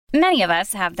Many of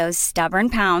us have those stubborn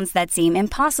pounds that seem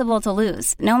impossible to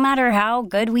lose, no matter how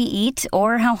good we eat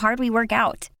or how hard we work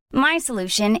out. My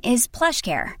solution is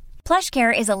PlushCare.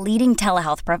 PlushCare is a leading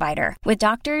telehealth provider with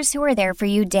doctors who are there for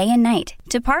you day and night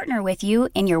to partner with you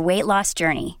in your weight loss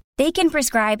journey. They can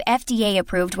prescribe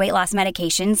FDA-approved weight loss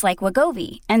medications like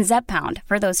Wegovy and Zepbound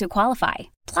for those who qualify.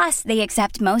 Plus, they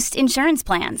accept most insurance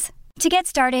plans. To get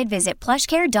started, visit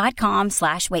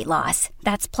plushcare.com/weightloss.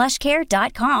 That's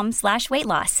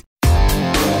plushcare.com/weightloss.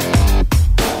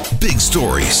 Big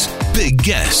stories, big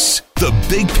guests, the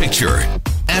big picture.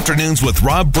 Afternoons with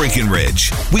Rob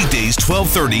Breckenridge. Weekdays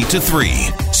 1230 to 3,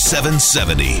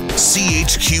 770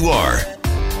 CHQR.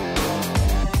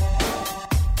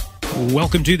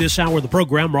 Welcome to this hour of the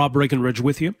program. Rob Breckenridge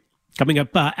with you. Coming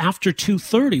up after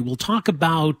 2:30, we'll talk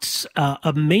about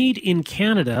a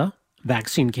made-in-Canada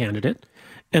vaccine candidate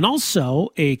and also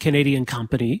a Canadian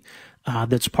company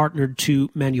that's partnered to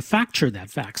manufacture that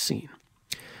vaccine.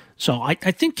 So I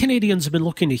think Canadians have been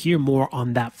looking to hear more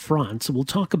on that front. So we'll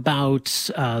talk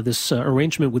about this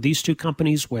arrangement with these two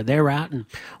companies, where they're at, and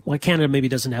why Canada maybe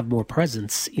doesn't have more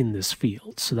presence in this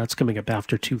field. So that's coming up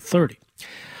after 2:30.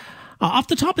 Off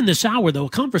the top in this hour, though, a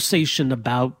conversation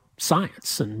about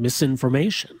science and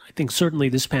misinformation. I think certainly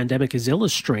this pandemic has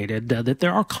illustrated that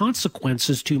there are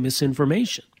consequences to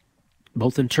misinformation,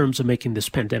 both in terms of making this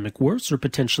pandemic worse or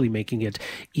potentially making it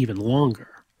even longer.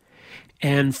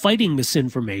 And fighting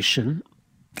misinformation,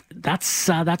 that's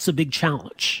a big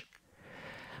challenge.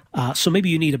 So maybe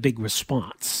you need a big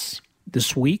response.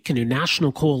 This week, a new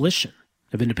national coalition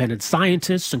of independent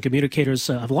scientists and communicators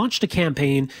have launched a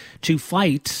campaign to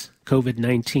fight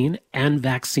COVID-19 and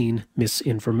vaccine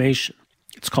misinformation.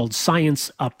 It's called Science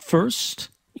Up First.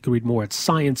 You can read more at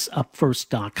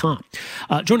scienceupfirst.com.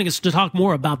 Joining us to talk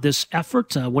more about this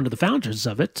effort, one of the founders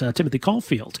of it, Timothy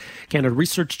Caulfield, Canada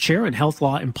Research Chair in Health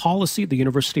Law and Policy at the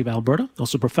University of Alberta,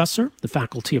 also professor, the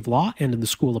Faculty of Law and in the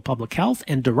School of Public Health,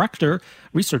 and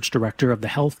Research Director of the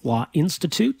Health Law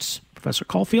Institute. Professor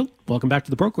Caulfield, welcome back to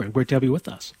the program. Great to have you with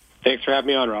us. Thanks for having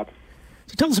me on, Rob.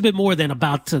 So tell us a bit more then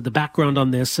about the background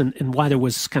on this and why there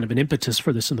was kind of an impetus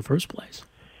for this in the first place.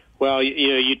 Well,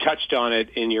 you touched on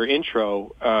it in your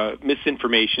intro.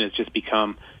 Misinformation has just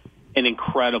become an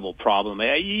incredible problem.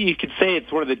 You could say it's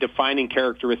one of the defining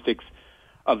characteristics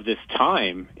of this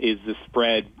time is the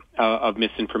spread of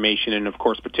misinformation, and of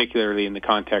course, particularly in the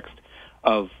context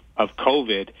of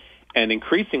COVID, and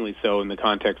increasingly so in the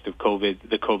context of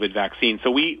the COVID vaccine.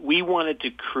 So we wanted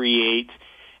to create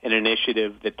an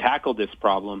initiative that tackled this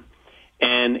problem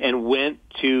and went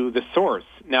to the source.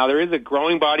 Now, there is a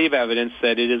growing body of evidence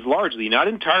that it is largely, not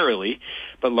entirely,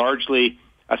 but largely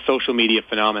a social media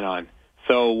phenomenon.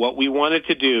 So what we wanted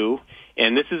to do,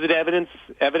 and this is an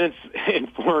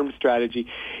evidence-informed strategy,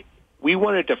 we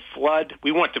want to flood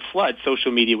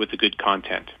social media with the good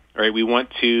content. Right? We want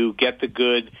to get the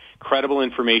good, credible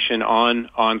information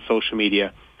on social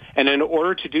media. And in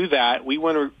order to do that, we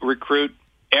want to recruit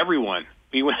everyone.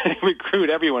 We want to recruit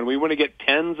everyone. We want to get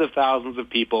tens of thousands of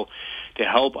people to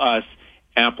help us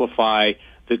amplify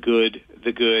the good,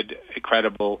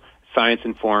 credible,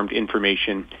 science-informed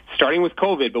information, starting with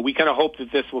COVID. But we kind of hope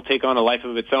that this will take on a life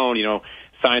of its own,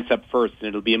 Science Up First, and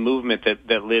it'll be a movement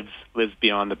that lives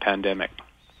beyond the pandemic.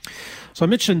 So I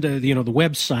mentioned, the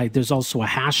website. There's also a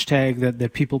hashtag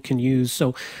that people can use.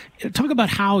 So talk about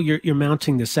how you're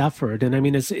mounting this effort. And I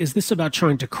mean, is this about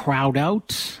trying to crowd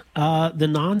out the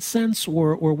nonsense,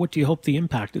 or what do you hope the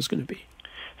impact is going to be?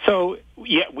 So,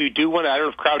 yeah, we do want to, I don't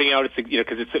know if crowding out,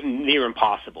 because it's near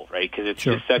impossible, right? Because it's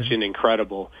just such an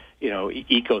incredible,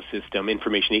 ecosystem,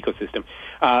 information ecosystem.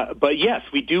 But yes,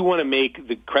 we do want to make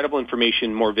the credible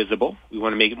information more visible. We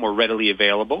want to make it more readily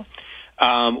available.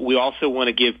 We also want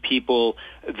to give people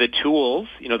the tools,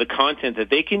 the content that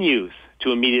they can use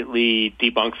to immediately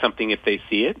debunk something if they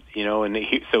see it,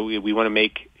 so we want to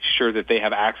make sure that they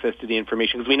have access to the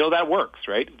information because we know that works,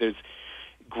 right? There's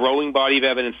growing body of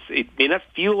evidence. It may not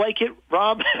feel like it,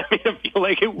 Rob. It may not feel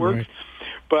like it works,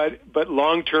 right. but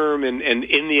long term and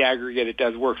in the aggregate, it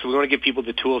does work. So we want to give people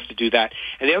the tools to do that.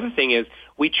 And the other thing is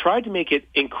we tried to make it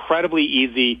incredibly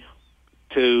easy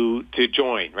to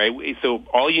join, right? So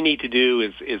all you need to do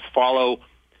is follow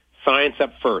Science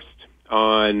Up First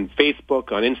on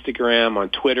Facebook, on Instagram, on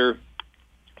Twitter.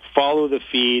 Follow the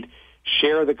feed,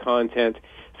 share the content.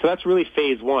 So that's really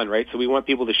phase one, right? So we want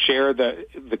people to share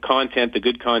the content, the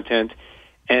good content,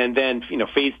 and then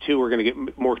phase two we're going to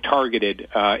get more targeted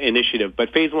initiative.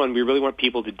 But phase one we really want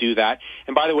people to do that.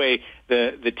 And by the way,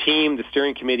 the team, the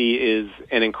steering committee is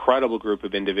an incredible group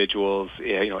of individuals,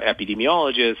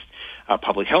 epidemiologists,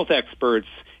 public health experts,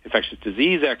 infectious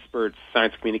disease experts,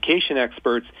 science communication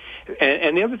experts.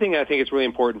 And the other thing I think is really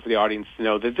important for the audience to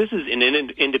know that this is an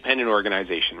independent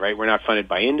organization, right? We're not funded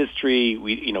by industry.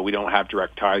 We don't have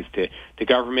direct ties to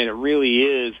government. It really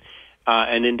is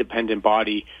an independent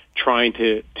body trying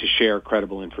to share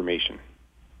credible information.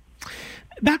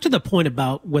 Back to the point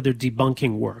about whether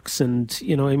debunking works, and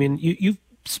you've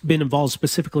been involved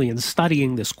specifically in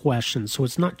studying this question, so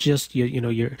it's not just your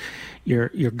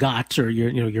gut or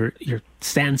your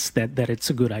sense that it's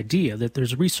a good idea. That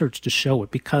there's research to show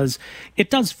it, because it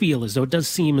does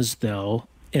seem as though,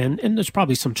 and there's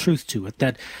probably some truth to it,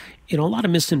 that a lot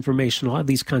of misinformation, a lot of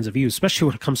these kinds of views, especially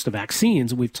when it comes to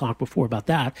vaccines, and we've talked before about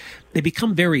that, they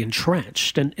become very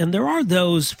entrenched. And there are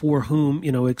those for whom,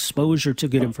 exposure to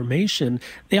good information,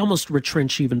 they almost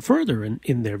retrench even further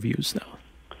in their views, though.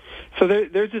 So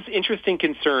there's this interesting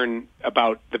concern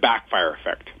about the backfire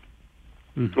effect,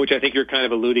 which I think you're kind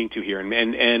of alluding to here.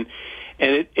 And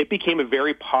it became a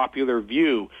very popular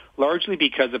view, largely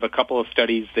because of a couple of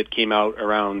studies that came out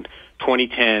around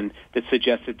 2010 that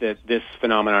suggested that this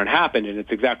phenomenon happened. And it's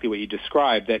exactly what you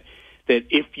described, that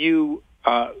if you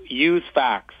use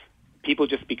facts, people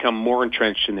just become more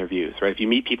entrenched in their views, right? If you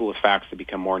meet people with facts, they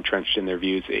become more entrenched in their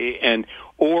views,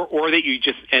 or that you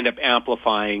just end up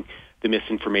amplifying the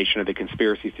misinformation or the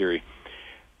conspiracy theory.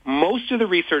 Most of the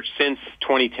research since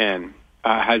 2010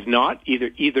 has not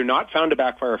either not found a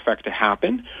backfire effect to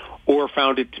happen, or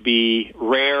found it to be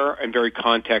rare and very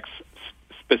context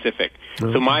specific.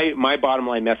 Mm-hmm. So my bottom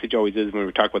line message always is, when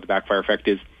we talk about the backfire effect,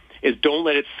 is don't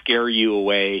let it scare you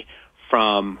away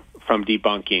from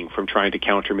debunking, from trying to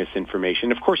counter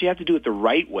misinformation. Of course, you have to do it the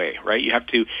right way, right? You have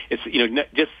to. It's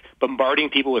just bombarding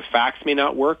people with facts may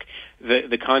not work.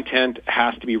 The content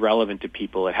has to be relevant to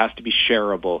people. It has to be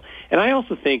shareable. And I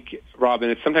also think, Robin,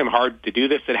 it's sometimes hard to do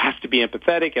this. It has to be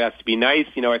empathetic. It has to be nice.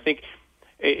 I think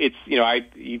it's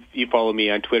you follow me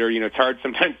on Twitter. It's hard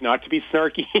sometimes not to be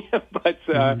snarky, but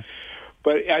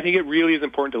I think it really is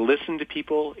important to listen to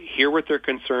people, hear what their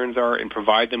concerns are, and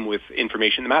provide them with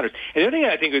information that matters. And the other thing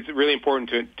I think is really important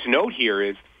to note here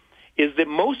is that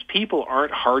most people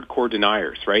aren't hardcore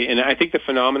deniers, right? And I think the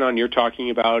phenomenon you're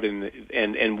talking about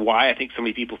and why I think so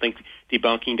many people think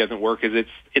debunking doesn't work is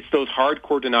it's those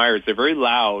hardcore deniers. They're very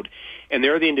loud, and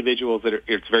they're the individuals that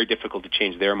it's very difficult to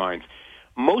change their minds.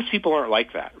 Most people aren't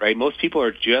like that, right? Most people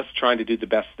are just trying to do the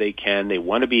best they can. They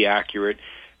want to be accurate.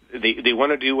 They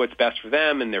want to do what's best for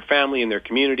them and their family and their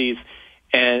communities,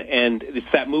 and it's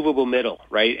that movable middle,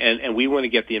 right? And we want to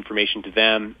get the information to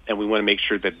them, and we want to make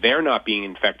sure that they're not being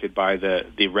infected by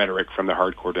the rhetoric from the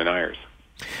hardcore deniers.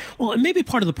 Well, and maybe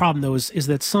part of the problem, though, is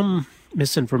that some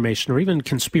misinformation, or even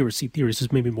conspiracy theories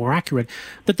is maybe more accurate,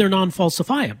 that they're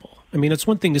non-falsifiable. I mean, it's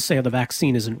one thing to say, the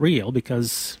vaccine isn't real,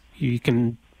 because you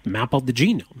can map out the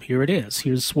genome. Here it is.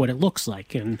 Here's what it looks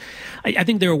like. And I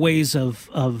think there are ways of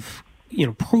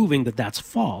proving that that's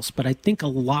false. But I think a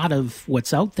lot of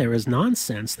what's out there is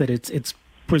nonsense, that it's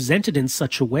presented in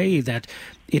such a way that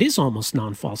it is almost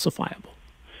non-falsifiable.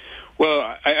 Well,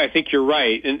 I think you're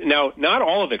right. And now, not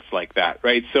all of it's like that,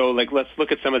 right? So, let's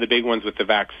look at some of the big ones with the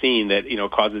vaccine that,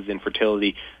 causes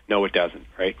infertility. No, it doesn't,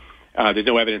 right? There's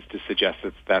no evidence to suggest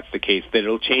that that's the case. That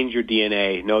it'll change your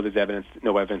DNA. No, there's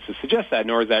no evidence to suggest that,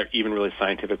 nor is that even really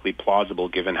scientifically plausible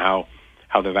given how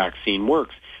the vaccine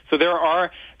works. So there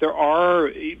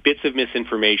are bits of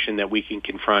misinformation that we can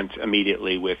confront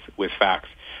immediately with facts.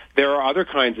 There are other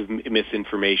kinds of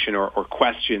misinformation or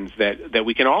questions that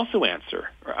we can also answer,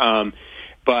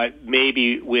 but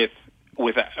maybe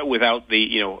without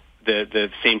the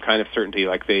same kind of certainty.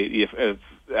 Like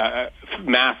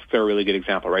masks are a really good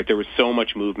example, right? There was so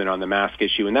much movement on the mask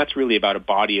issue, and that's really about a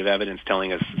body of evidence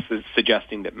telling us,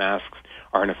 suggesting that masks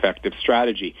are an effective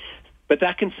strategy. But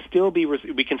that can still be.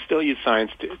 We can still use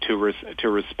science to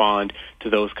respond to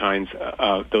those kinds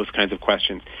of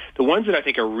questions. The ones that I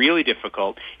think are really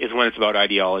difficult is when it's about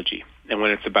ideology and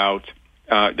when it's about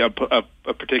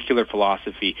a particular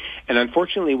philosophy. And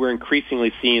unfortunately, we're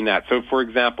increasingly seeing that. So, for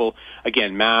example,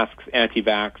 again, masks,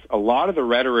 anti-vax, a lot of the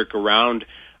rhetoric around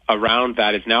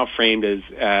that is now framed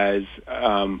as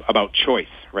about choice,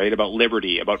 right? About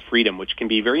liberty, about freedom, which can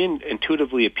be very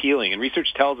intuitively appealing. And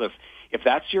research tells us, if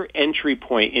that's your entry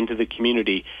point into the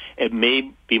community, it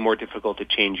may be more difficult to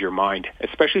change your mind,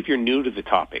 especially if you're new to the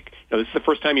topic. This is the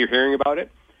first time you're hearing about it.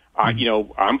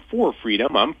 I'm for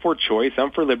freedom, I'm for choice,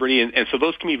 I'm for liberty, and so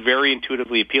those can be very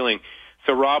intuitively appealing.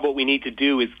 So, Rob, what we need to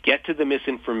do is get to the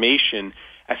misinformation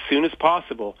as soon as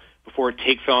possible before it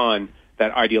takes on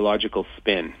that ideological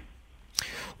spin.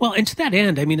 Well, and to that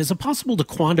end, I mean, is it possible to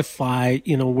quantify,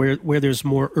 where there's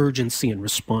more urgency in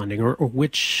responding, or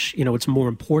which, it's more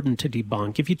important to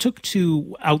debunk? If you took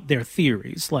two out there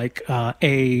theories, like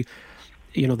this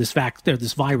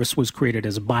virus was created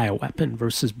as a bioweapon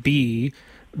versus B,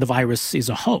 the virus is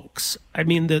a hoax. I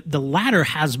mean, the latter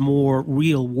has more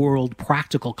real-world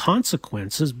practical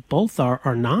consequences. Both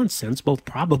are nonsense. Both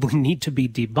probably need to be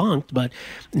debunked. But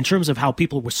in terms of how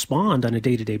people respond on a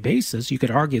day-to-day basis, you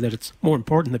could argue that it's more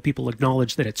important that people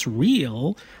acknowledge that it's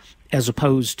real as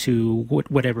opposed to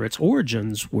whatever its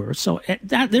origins were. So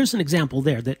there's an example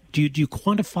there. That do you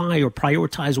quantify or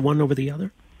prioritize one over the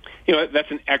other?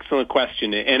 That's an excellent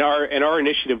question, and our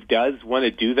initiative does want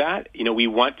to do that. We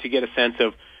want to get a sense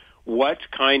of what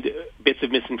kind of bits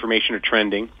of misinformation are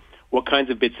trending, what kinds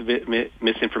of bits of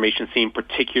misinformation seem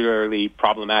particularly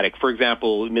problematic. For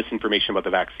example, misinformation about the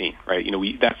vaccine, right?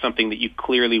 That's something that you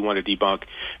clearly want to debunk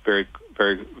very,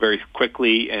 very, very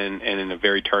quickly and in a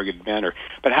very targeted manner.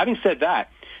 But having said that,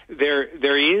 there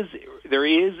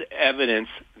is evidence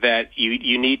that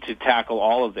you need to tackle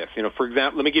all of this. For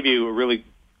example, let me give you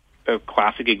a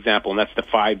classic example, and that's the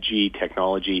 5G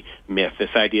technology myth,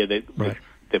 this idea that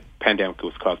the pandemic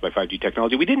was caused by 5G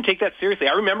technology. We didn't take that seriously.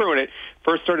 I remember when it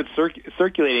first started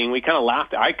circulating, we kind of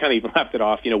laughed. I kind of even laughed it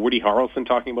off. Woody Harrelson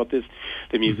talking about this,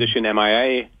 the musician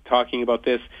MIA talking about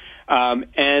this,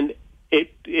 and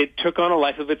it took on a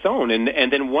life of its own.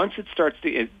 And then once it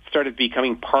started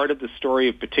becoming part of the story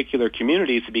of particular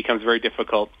communities, it becomes very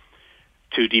difficult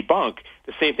to debunk.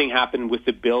 The same thing happened with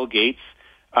the Bill Gates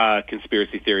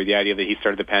conspiracy theory, the idea that he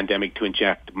started the pandemic to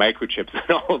inject microchips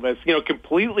in all of us,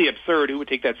 completely absurd. Who would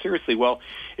take that seriously? Well,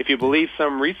 if you believe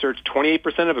some research,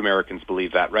 28% of Americans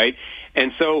believe that, right?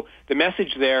 And so the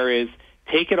message there is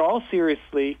take it all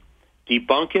seriously,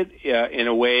 debunk it in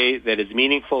a way that is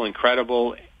meaningful and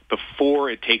credible before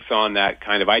it takes on that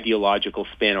kind of ideological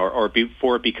spin or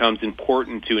before it becomes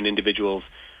important to an individual's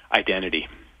identity.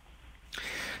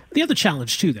 The other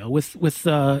challenge, too, though,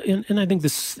 and I think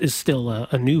this is still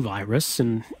a new virus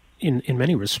in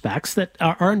many respects, that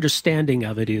our understanding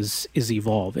of it is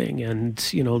evolving. And,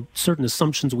 certain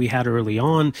assumptions we had early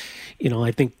on,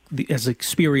 I think as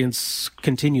experience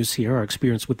continues here, our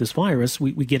experience with this virus,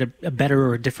 we get a better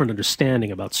or a different understanding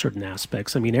about certain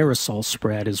aspects. I mean, aerosol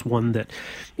spread is one that,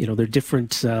 there are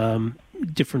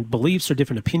different beliefs or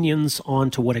different opinions on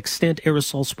to what extent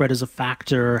aerosol spread is a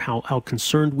factor, how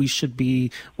concerned we should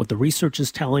be, what the research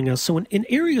is telling us. So in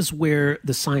areas where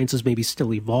the science is maybe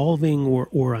still evolving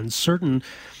or uncertain,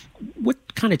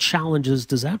 what kind of challenges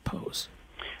does that pose?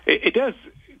 It does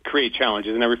create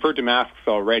challenges, and I referred to masks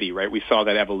already, right? We saw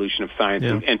that evolution of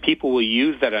science, and people will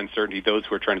use that uncertainty, those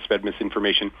who are trying to spread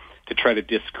misinformation, to try to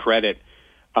discredit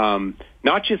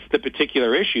not just the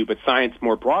particular issue, but science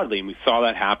more broadly. And we saw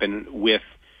that happen with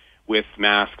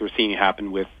masks. We're seeing it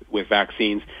happen with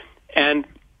vaccines. And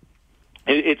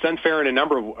it's unfair in a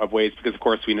number of ways because, of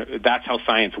course, we know that's how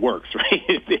science works, right?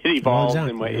 It evolves,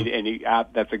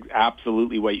 that's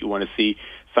absolutely what you want to see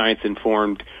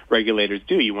science-informed regulators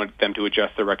do. You want them to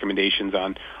adjust their recommendations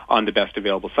on the best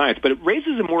available science. But it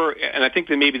raises a more, and I think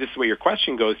that maybe this is where your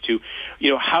question goes to,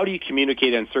 how do you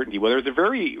communicate uncertainty? Well, there's a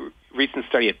very recent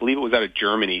study, I believe it was out of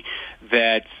Germany,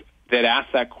 that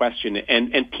asked that question,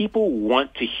 and people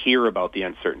want to hear about the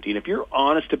uncertainty. And if you're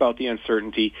honest about the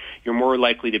uncertainty, you're more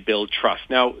likely to build trust.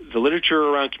 Now, the literature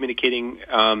around communicating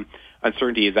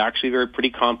uncertainty is actually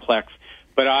pretty complex.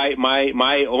 But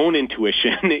my own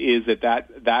intuition is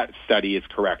that study is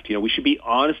correct. We should be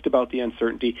honest about the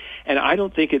uncertainty, and I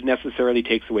don't think it necessarily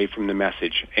takes away from the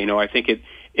message. I think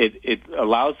it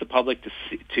allows the public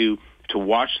to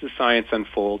watch the science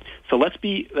unfold. So let's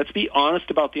be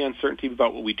honest about the uncertainty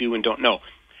about what we do and don't know.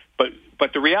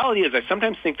 But the reality is, I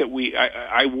sometimes think that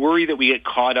I worry that we get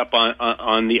caught up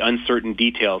on the uncertain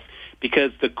details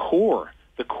because the core,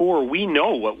 we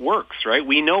know what works, right?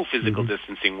 We know physical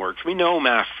distancing works. We know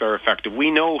masks are effective. We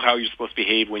know how you're supposed to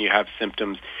behave when you have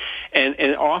symptoms.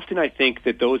 And often I think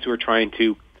that those who are trying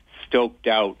to stoke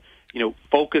doubt,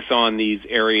 focus on these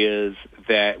areas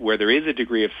where there is a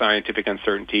degree of scientific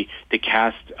uncertainty to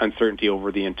cast uncertainty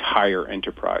over the entire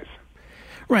enterprise.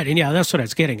 Right, and that's what I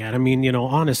was getting at. I mean,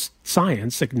 honest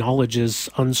science acknowledges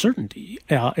uncertainty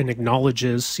and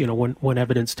acknowledges, when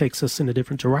evidence takes us in a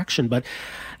different direction. But,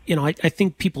 I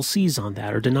think people seize on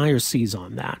that, or deniers seize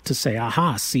on that to say,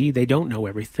 aha, see, they don't know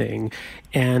everything.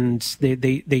 And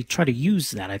they try to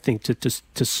use that, I think,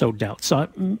 to sow doubt. So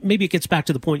maybe it gets back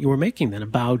to the point you were making then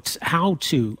about how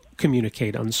to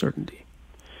communicate uncertainty.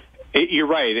 You're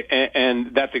right,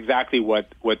 and that's exactly what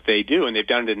they do, and they've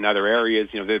done it in other areas.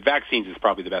 The vaccines is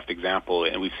probably the best example,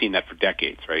 and we've seen that for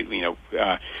decades, right?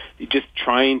 Just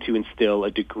trying to instill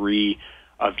a degree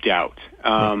of doubt,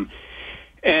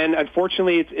 and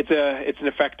unfortunately, it's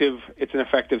an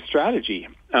effective strategy.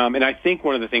 And I think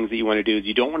one of the things that you want to do is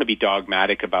you don't want to be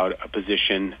dogmatic about a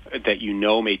position that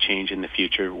may change in the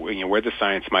future, where the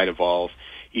science might evolve.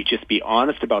 You just be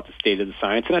honest about the state of the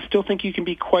science, and I still think you can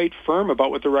be quite firm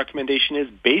about what the recommendation is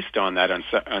based on that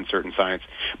uncertain science.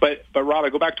 But Rob, I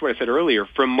go back to what I said earlier.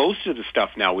 For most of the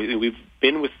stuff now, we've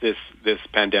been with this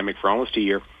pandemic for almost a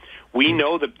year. We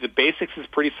know that the basics is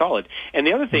pretty solid. And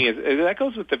the other thing is that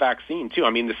goes with the vaccine, too. I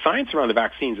mean, the science around the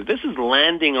vaccines, this is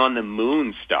landing on the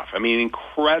moon stuff. I mean,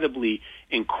 incredibly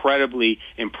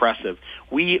impressive.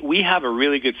 We have a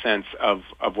really good sense of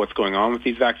what's going on with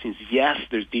these vaccines. Yes,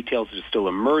 there's details that are still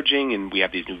emerging, and we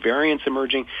have these new variants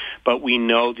emerging, but we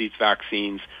know these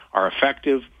vaccines are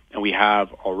effective, and we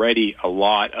have already a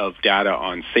lot of data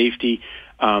on safety.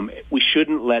 We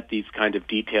shouldn't let these kind of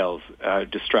details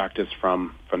distract us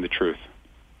from the truth.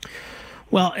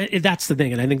 Well, that's the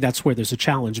thing, and I think that's where there's a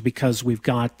challenge, because we've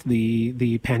got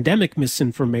the pandemic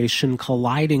misinformation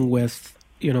colliding with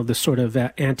the sort of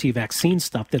anti-vaccine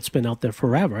stuff that's been out there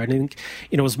forever. I think,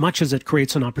 as much as it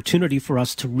creates an opportunity for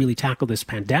us to really tackle this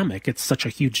pandemic, it's such a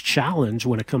huge challenge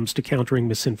when it comes to countering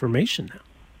misinformation now.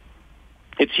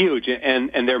 It's huge, and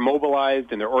they're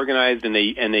mobilized and they're organized, and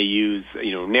they use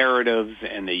narratives,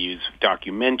 and they use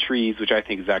documentaries, which I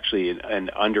think is actually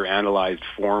an underanalyzed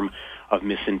form of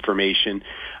misinformation.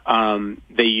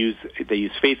 They use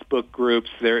Facebook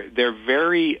groups. They're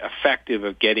very effective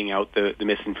at getting out the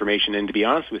misinformation. And to be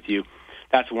honest with you,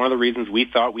 that's one of the reasons we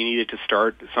thought we needed to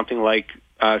start something like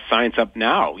Science Up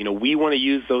Now. We want to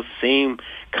use those same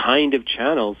kind of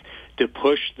channels to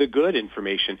push the good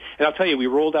information. And I'll tell you, we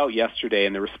rolled out yesterday,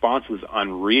 and the response was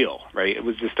unreal, right? It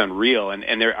was just unreal.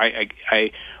 And there,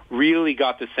 I really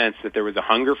got the sense that there was a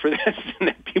hunger for this and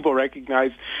that people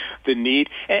recognize the need.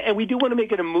 And we do want to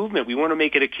make it a movement. We want to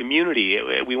make it a community.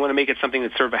 We want to make it something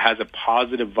that sort of has a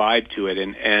positive vibe to it.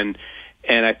 And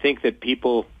I think that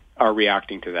people are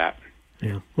reacting to that.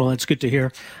 Yeah, well, that's good to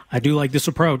hear. I do like this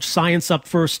approach.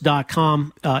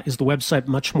 ScienceUpFirst.com is the website.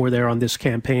 Much more there on this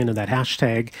campaign and that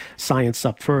hashtag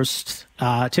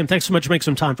ScienceUpFirst. Tim, thanks so much for making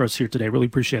some time for us here today. Really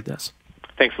appreciate this.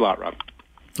 Thanks a lot, Rob.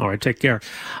 All right, take care.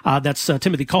 That's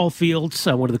Timothy Caulfield,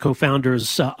 one of the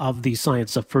co-founders of the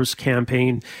Science Up First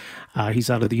campaign. He's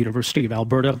out of the University of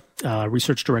Alberta,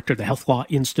 research director at the Health Law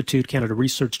Institute, Canada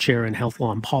Research Chair in Health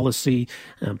Law and Policy,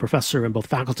 professor in both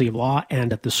Faculty of Law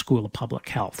and at the School of Public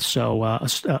Health. So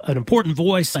an important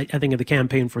voice, I think, of the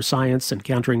campaign for science and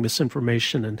countering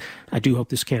misinformation, and I do hope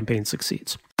this campaign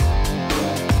succeeds.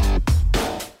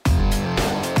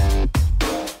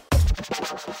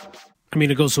 I mean,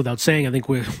 it goes without saying, I think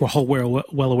we're all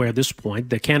well aware at this point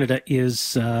that Canada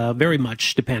is very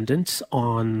much dependent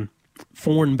on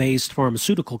foreign-based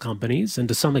pharmaceutical companies, and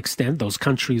to some extent those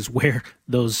countries where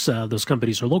those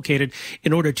companies are located,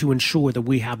 in order to ensure that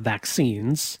we have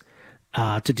vaccines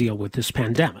to deal with this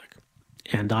pandemic.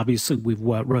 And obviously we've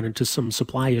run into some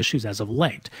supply issues as of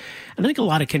late. And I think a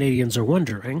lot of Canadians are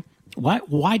wondering,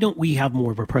 why don't we have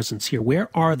more of a presence here? Where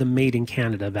are the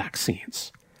made-in-Canada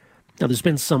vaccines? Now, there's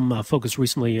been some focus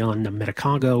recently on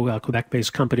Medicago, a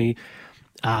Quebec-based company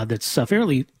that's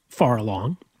fairly far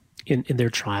along in their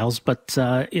trials, but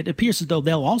it appears as though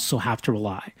they'll also have to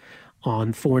rely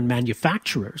on foreign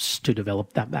manufacturers to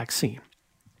develop that vaccine.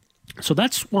 So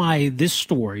that's why this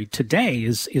story today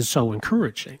is so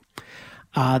encouraging,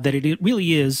 that it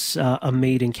really is a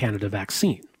made-in-Canada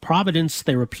vaccine. Providence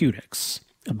Therapeutics,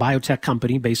 a biotech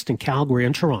company based in Calgary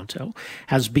and Toronto,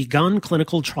 has begun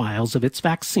clinical trials of its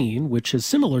vaccine, which is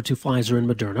similar to Pfizer and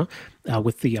Moderna,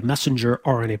 with the messenger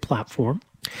RNA platform.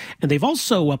 And they've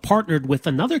also partnered with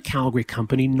another Calgary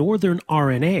company, Northern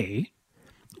RNA,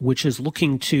 which is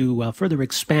looking to further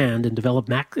expand and develop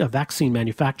vaccine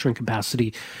manufacturing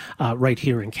capacity right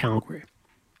here in Calgary.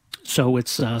 So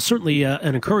it's certainly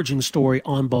an encouraging story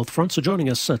on both fronts. So joining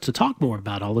us to talk more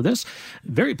about all of this,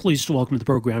 very pleased to welcome to the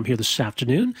program here this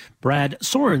afternoon, Brad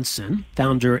Sorensen,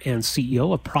 founder and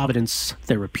CEO of Providence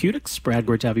Therapeutics. Brad,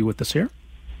 great to have you with us here.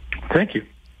 Thank you.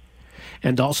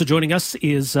 And also joining us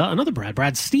is another Brad.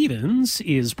 Brad Stevens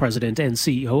is president and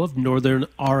CEO of Northern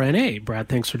RNA. Brad,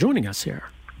 thanks for joining us here.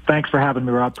 Thanks for having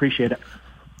me, Rob. Appreciate it.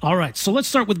 All right, so let's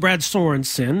start with Brad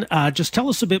Sorensen. Just tell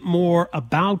us a bit more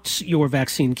about your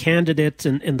vaccine candidate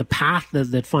and the path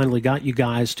that finally got you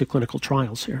guys to clinical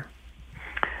trials here.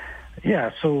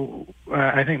 Yeah, so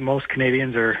I think most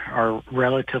Canadians are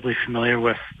relatively familiar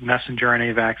with messenger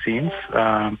RNA vaccines.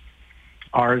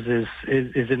 ours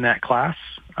is in that class.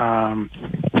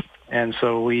 And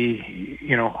so we,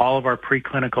 all of our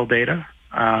preclinical data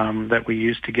that we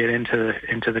use to get into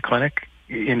the clinic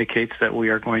indicates that we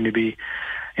are going to be,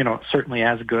 certainly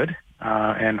as good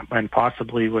and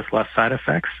possibly with less side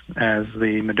effects as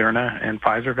the Moderna and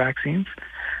Pfizer vaccines.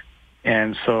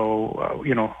 And so,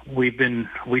 we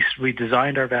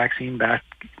designed our vaccine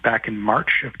back in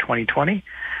March of 2020,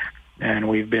 and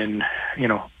we've been,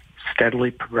 steadily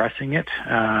progressing it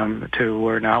to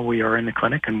where now we are in the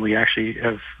clinic, and we actually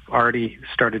have already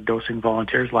started dosing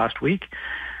volunteers last week.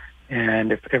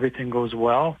 And if everything goes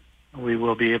well, we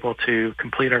will be able to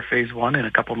complete our phase 1 in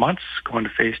a couple months, go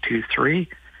into phase 2, 3,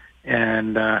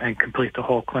 and complete the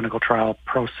whole clinical trial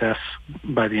process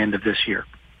by the end of this year.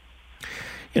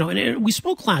 And we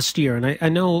spoke last year, and I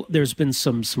know there's been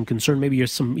some concern, maybe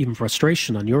some even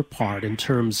frustration on your part in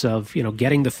terms of,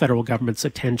 getting the federal government's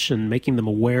attention, making them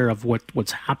aware of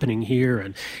what's happening here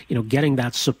and, getting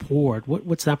that support.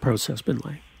 What's that process been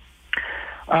like?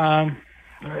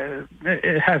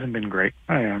 It hasn't been great.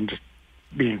 I'm just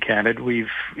being candid. We've,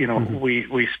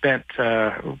 we spent,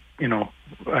 a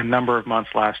number of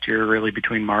months last year, really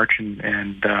between March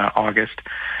and August,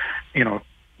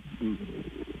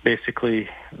 basically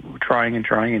trying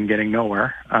and getting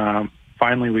nowhere.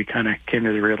 Finally, we kind of came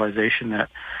to the realization that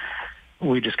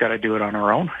we just got to do it on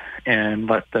our own and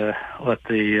let the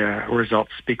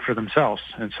results speak for themselves.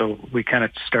 And so we kind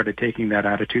of started taking that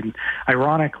attitude. And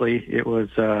ironically, it was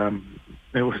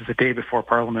the day before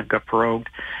Parliament got prorogued.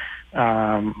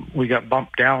 We got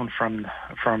bumped down from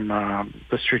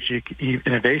the Strategic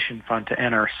Innovation Fund to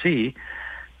NRC.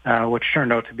 Which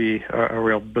turned out to be a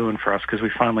real boon for us because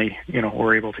we finally,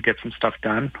 were able to get some stuff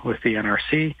done with the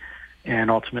NRC,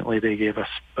 and ultimately they gave us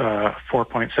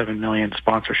 $4.7 million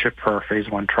sponsorship for our phase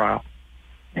 1 trial,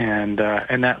 and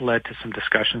that led to some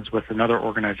discussions with another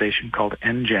organization called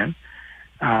NGen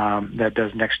that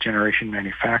does next generation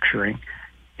manufacturing,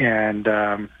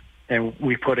 and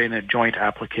we put in a joint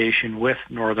application with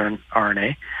Northern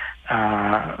RNA.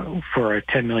 For a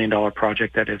 $10 million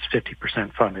project that is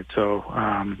 50% funded. So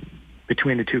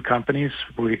between the two companies,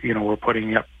 we're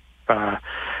putting up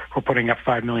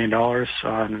 $5 million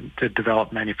to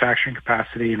develop manufacturing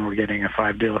capacity, and we're getting a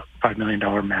 $5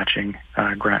 million matching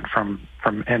grant from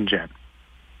NGen.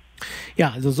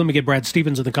 Yeah, let me get Brad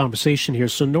Stevens in the conversation here.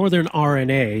 So Northern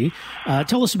RNA,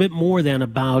 tell us a bit more then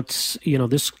about,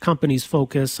 this company's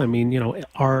focus. I mean,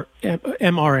 our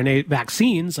mRNA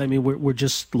vaccines, I mean, we're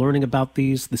just learning about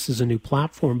these. This is a new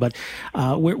platform, but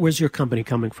where's your company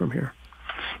coming from here?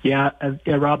 Yeah,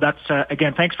 Rob, that's,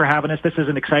 again, thanks for having us. This is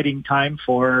an exciting time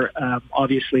for,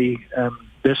 obviously,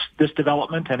 this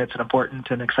development, and it's an important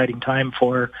and exciting time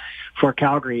for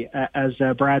Calgary. As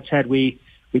Brad said, we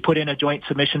put in a joint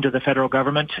submission to the federal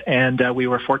government, and we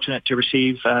were fortunate to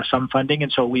receive some funding.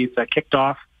 And so we've kicked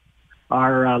off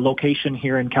our location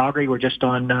here in Calgary. We're just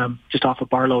off of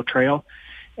Barlow Trail.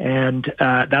 And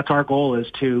that's our goal,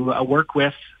 is to work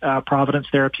with Providence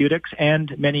Therapeutics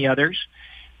and many others.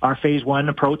 Our phase 1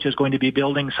 approach is going to be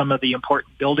building some of the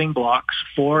important building blocks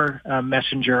for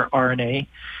messenger RNA.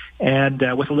 And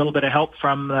with a little bit of help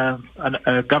from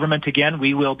government again,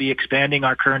 we will be expanding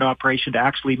our current operation to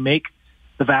actually make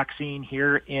the vaccine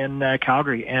here in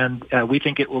Calgary, and we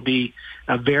think it will be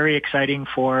very exciting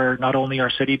for not only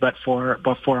our city but for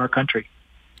our country.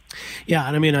 Yeah,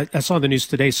 and I mean, I saw the news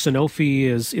today. Sanofi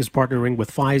is partnering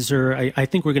with Pfizer. I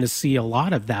think we're going to see a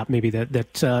lot of that. Maybe that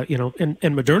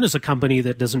and Moderna is a company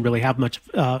that doesn't really have much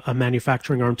a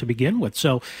manufacturing arm to begin with.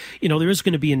 So, there is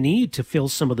going to be a need to fill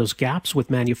some of those gaps with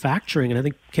manufacturing. And I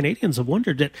think Canadians have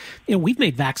wondered that we've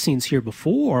made vaccines here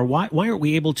before. Why aren't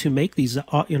we able to make these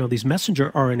these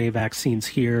messenger RNA vaccines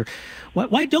here?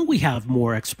 Why don't we have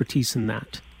more expertise in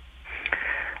that?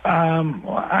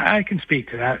 Well, I can speak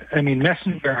to that. I mean,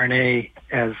 messenger RNA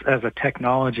as a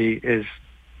technology is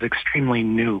extremely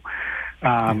new.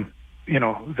 The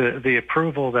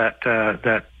approval that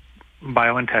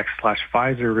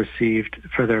BioNTech/Pfizer received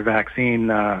for their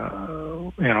vaccine,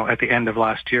 at the end of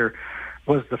last year,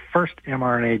 was the first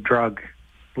mRNA drug,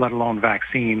 let alone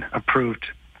vaccine, approved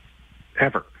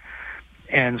ever.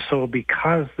 And so,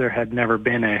 because there had never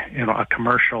been a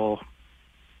commercial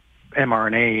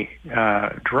mRNA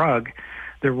drug,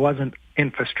 there wasn't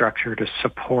infrastructure to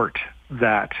support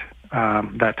that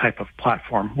type of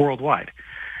platform worldwide.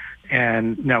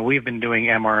 And now we've been doing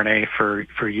mRNA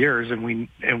for years, and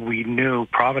we knew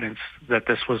Providence that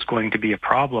this was going to be a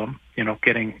problem.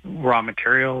 Getting raw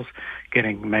materials,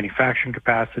 getting manufacturing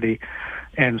capacity,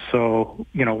 and so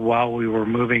while we were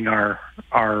moving our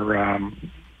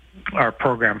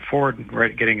program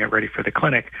forward, getting it ready for the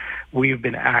clinic, we've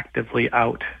been actively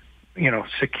out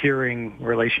securing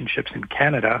relationships in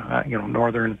Canada,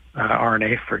 Northern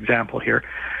RNA, for example, here,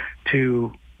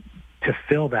 to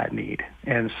fill that need.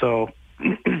 And so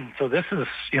this is,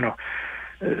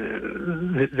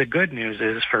 the good news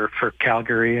is for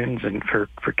Calgarians and for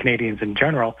Canadians in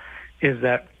general is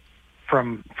that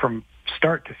from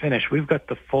start to finish, we've got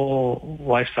the full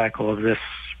life cycle of this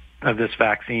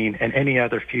vaccine and any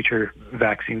other future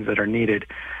vaccines that are needed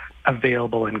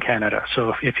available in Canada.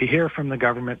 So if you hear from the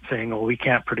government saying, "Oh, we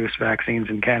can't produce vaccines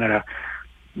in Canada,"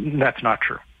 that's not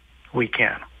true. We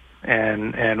can,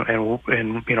 and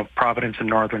Providence and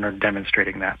Northern are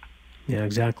demonstrating that. Yeah,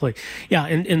 exactly. Yeah,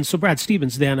 and so Brad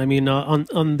Stevens, then, I mean,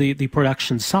 on the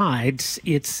production side,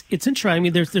 it's interesting. I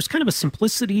mean, there's kind of a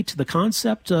simplicity to the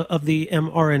concept of the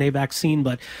mRNA vaccine,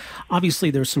 but obviously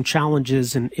there's some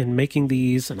challenges in making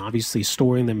these and obviously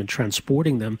storing them and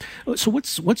transporting them. So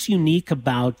what's unique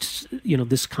about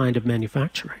this kind of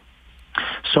manufacturing?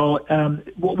 So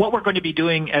what we're going to be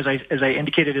doing, as I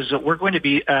indicated, is that we're going to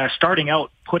be starting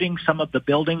out putting some of the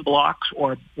building blocks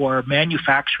or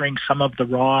manufacturing some of the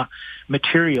raw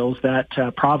materials that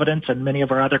Providence and many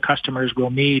of our other customers will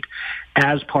need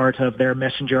as part of their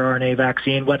messenger RNA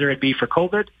vaccine, whether it be for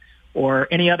COVID or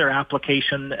any other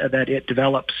application that it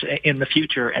develops in the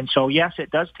future. And so, yes, it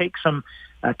does take some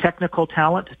technical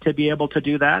talent to be able to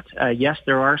do that. Yes,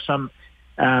 there are some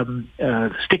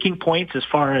sticking points as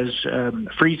far as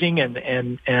freezing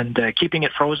and keeping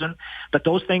it frozen, but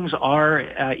those things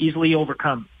are easily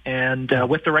overcome. And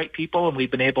with the right people, and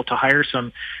we've been able to hire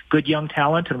some good young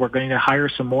talent, and we're going to hire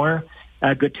some more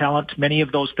good talent. Many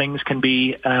of those things can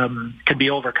be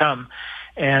overcome.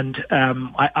 And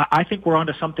I think we're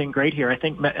onto something great here. I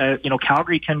think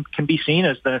Calgary can be seen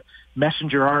as the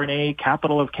messenger RNA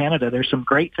capital of Canada. There's some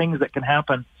great things that can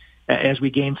happen as we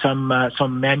gain some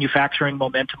manufacturing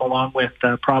momentum along with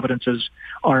Providence's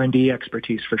R&D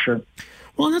expertise, for sure.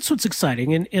 Well, that's what's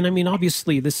exciting. And I mean,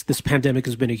 obviously, this pandemic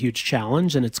has been a huge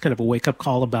challenge, and it's kind of a wake-up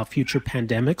call about future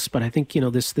pandemics. But I think,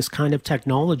 this kind of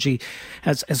technology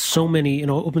has so many,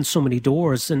 opens so many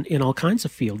doors in all kinds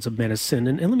of fields of medicine.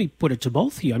 And let me put it to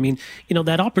both of you. I mean,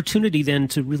 that opportunity then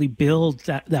to really build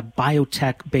that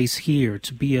biotech base here,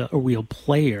 to be a real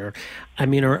player. I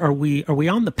mean, are we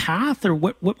on the path, or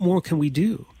what more can we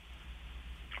do?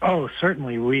 Oh,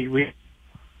 certainly we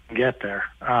get there.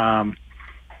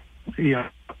 The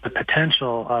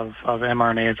potential of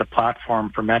mRNA as a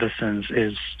platform for medicines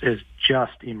is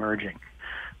just emerging.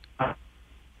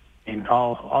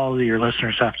 All your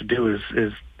listeners have to do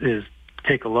is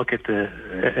take a look at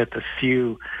the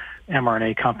few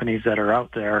mRNA companies that are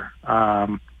out there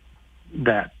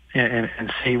that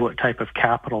and see what type of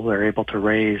capital they're able to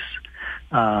raise.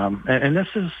 And this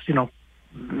is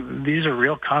these are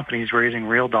real companies raising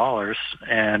real dollars,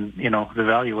 and the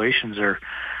valuations are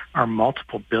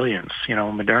multiple billions.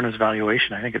 Moderna's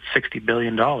valuation, I think it's $60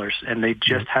 billion, and they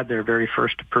just had their very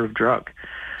first approved drug.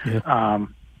 Yeah.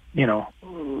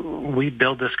 We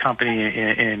build this company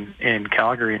in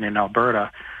Calgary and in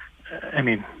Alberta. I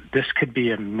mean, this could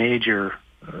be a major,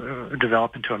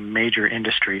 develop into a major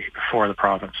industry for the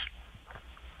province.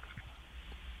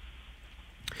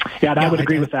 Yeah, I would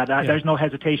agree with that. There's no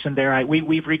hesitation there.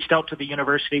 We've reached out to the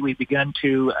university. We've begun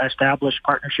to establish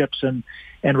partnerships and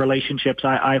relationships.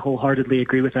 I wholeheartedly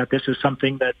agree with that. This is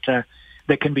something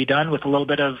that can be done with a little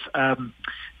bit of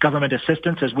government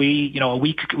assistance as we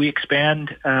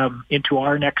expand into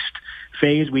our next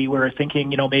phase. We were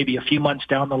thinking, maybe a few months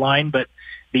down the line, but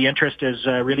the interest is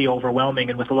really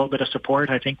overwhelming. And with a little bit of support,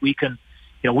 I think we can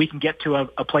get to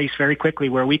a place very quickly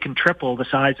where we can triple the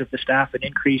size of the staff and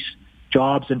increase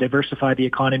jobs and diversify the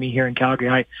economy here in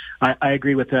Calgary. I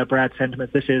agree with Brad's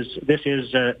sentiment. This is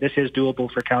doable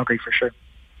for Calgary for sure.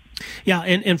 Yeah,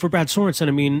 and for Brad Sorensen,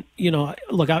 I mean,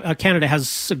 look, Canada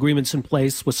has agreements in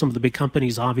place with some of the big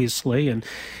companies, obviously, and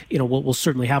we'll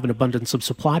certainly have an abundance of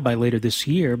supply by later this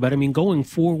year. But I mean, going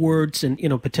forwards, and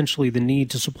potentially the need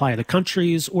to supply other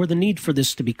countries, or the need for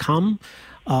this to become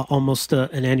almost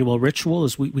an annual ritual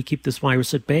as we keep this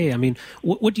virus at bay. I mean,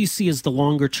 what do you see as the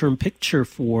longer term picture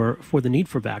for the need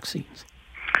for vaccines?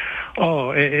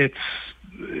 Oh,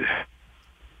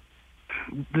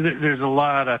 there's a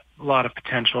lot of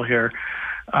potential here.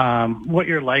 What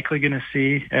you're likely going to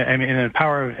see, I mean, the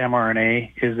power of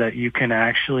mRNA is that you can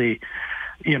actually,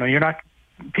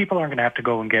 people aren't going to have to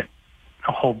go and get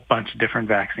a whole bunch of different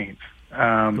vaccines.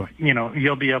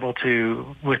 You'll be able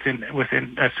to,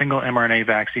 within a single mRNA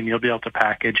vaccine, you'll be able to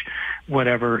package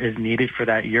whatever is needed for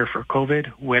that year for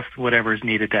COVID with whatever is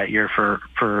needed that year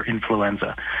for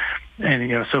influenza.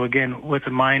 And, so again, with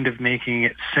the mind of making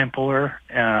it simpler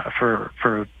for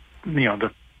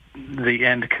the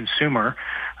end consumer,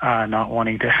 not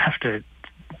wanting to have to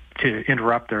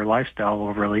interrupt their lifestyle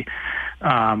overly,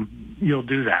 you'll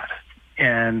do that.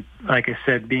 And like I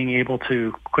said, being able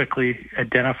to quickly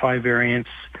identify variants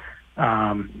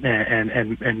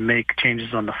and make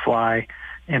changes on the fly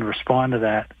and respond to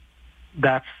that,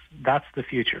 that's the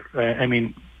future. I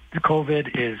mean,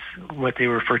 COVID is what they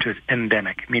refer to as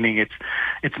endemic, meaning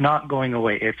it's not going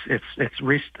away. It's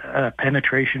reached a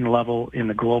penetration level in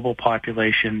the global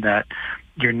population that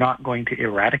you're not going to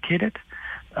eradicate it,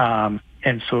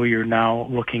 and so you're now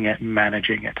looking at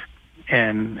managing it,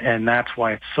 and that's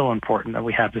why it's so important that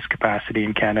we have this capacity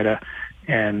in Canada.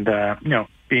 And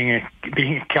being a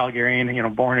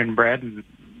Calgarian, born and bred, and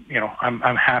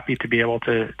I'm happy to be able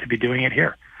to be doing it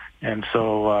here, and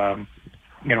so.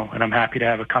 And I'm happy to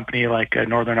have a company like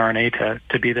Northern RNA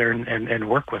to be there and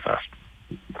work with us.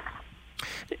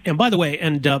 And by the way,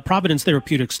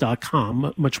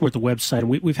 ProvidenceTherapeutics.com, much more the website.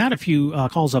 We've had a few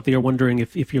calls up there wondering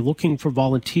if you're looking for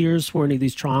volunteers for any of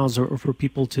these trials or for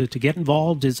people to get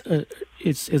involved. Is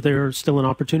there still an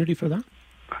opportunity for that?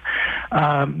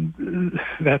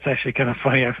 That's actually kind of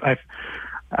funny.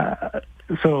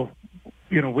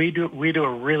 We do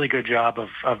a really good job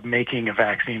of making a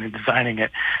vaccine and designing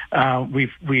it.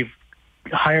 We've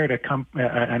hired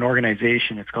an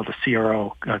organization. It's called a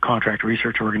CRO, a Contract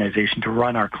Research Organization, to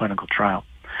run our clinical trial.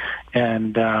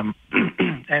 And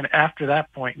and after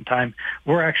that point in time,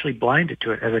 we're actually blinded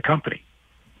to it as a company.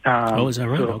 Is that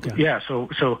right? So, okay. Yeah. So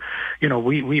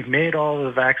we've made all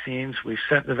the vaccines. We've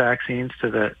sent the vaccines to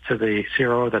the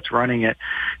CRO that's running it,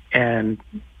 and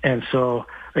so.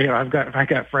 I've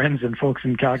got friends and folks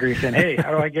in Calgary saying, "Hey,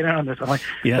 how do I get in on this?" I'm like,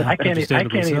 I can't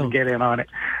even get in on it.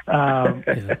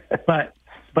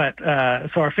 But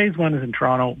so our phase 1 is in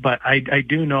Toronto, but I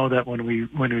do know that when we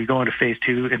go into phase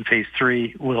 2 and phase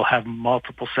 3, we'll have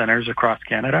multiple centers across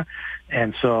Canada,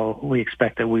 and so we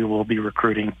expect that we will be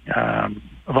recruiting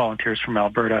volunteers from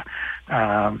Alberta,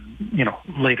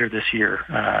 later this year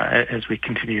as we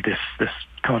continue this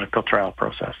clinical trial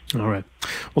process. All right.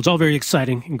 Well, it's all very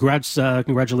exciting.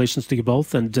 Congratulations to you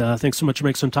both, and thanks so much for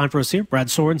making some time for us here. Brad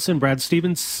Sorensen, Brad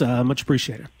Stevens, much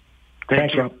appreciated.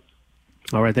 Thank you.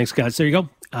 All right, thanks, guys. There you go.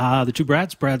 The two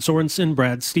Brads, Brad Sorensen,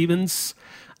 Brad Stevens,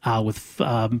 with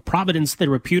Providence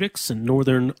Therapeutics and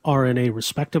Northern RNA,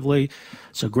 respectively.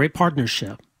 So great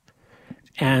partnership.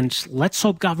 And let's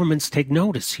hope governments take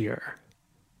notice here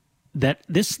that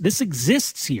this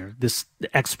exists here, this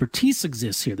expertise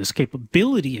exists here, this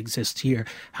capability exists here.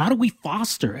 How do we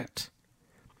foster it?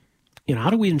 How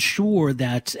do we ensure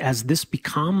that as this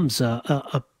becomes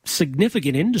a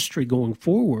significant industry going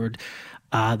forward,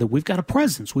 that we've got a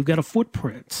presence, we've got a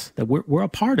footprint, that we're a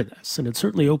part of this? And it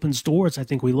certainly opens doors. I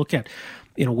think we look at,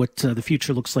 what the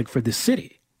future looks like for this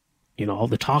city. All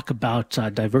the talk about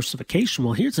diversification.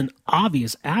 Well, here's an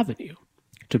obvious avenue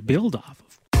to build off of.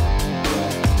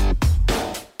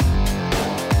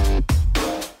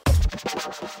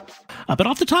 But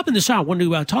off the top of this hour, I want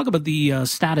to talk about the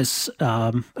status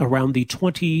around the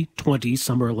 2020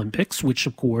 Summer Olympics, which,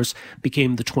 of course,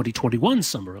 became the 2021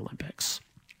 Summer Olympics.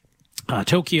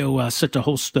 Tokyo, set to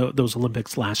host those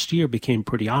Olympics last year, became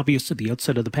pretty obvious at the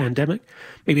outset of the pandemic.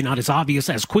 Maybe not as obvious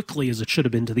as quickly as it should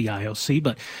have been to the IOC,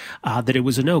 but that it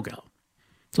was a no-go.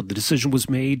 So the decision was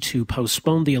made to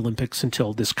postpone the Olympics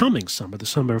until this coming summer, the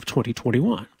summer of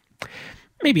 2021.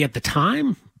 Maybe at the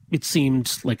time, it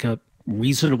seemed like a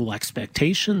reasonable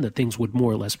expectation that things would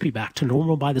more or less be back to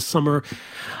normal by the summer.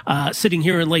 Sitting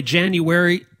here in late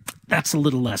January, that's a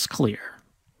little less clear.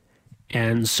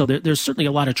 And so there's certainly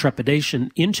a lot of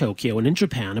trepidation in Tokyo and in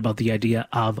Japan about the idea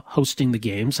of hosting the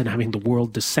games and having the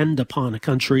world descend upon a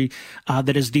country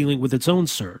that is dealing with its own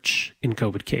surge in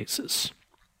COVID cases.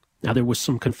 Now, there was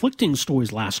some conflicting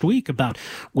stories last week about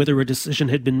whether a decision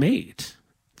had been made.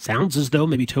 Sounds as though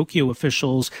maybe Tokyo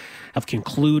officials have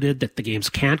concluded that the games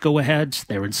can't go ahead.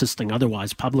 They're insisting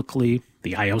otherwise publicly.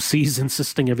 The IOC is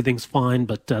insisting everything's fine,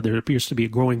 but there appears to be a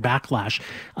growing backlash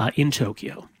in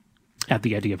Tokyo at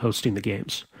the idea of hosting the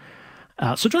games.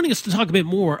 So joining us to talk a bit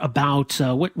more about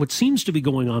what seems to be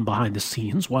going on behind the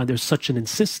scenes, why there's such an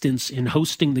insistence in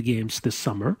hosting the games this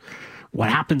summer, what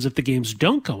happens if the games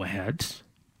don't go ahead,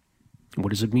 what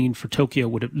does it mean for Tokyo?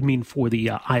 What does it mean for the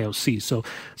IOC? So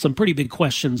some pretty big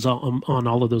questions on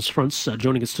all of those fronts.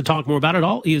 Joining us to talk more about it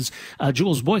all is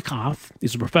Jules Boykoff.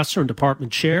 He's a professor and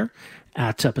department chair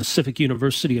at Pacific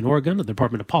University in Oregon. The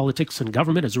Department of Politics and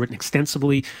Government has written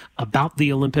extensively about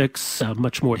the Olympics,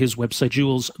 much more at his website,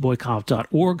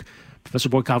 julesboykoff.org. Professor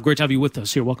Boykoff, great to have you with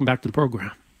us here. Welcome back to the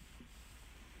program.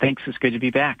 Thanks. It's good to be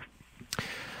back.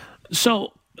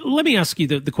 So Let me ask you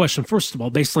the question, first of all,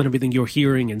 based on everything you're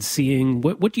hearing and seeing,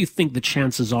 what do you think the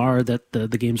chances are that the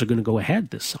games are going to go ahead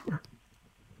this summer?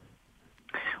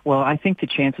 Well, I think the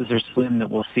chances are slim that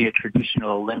we'll see a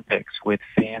traditional Olympics with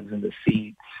fans in the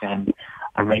seats and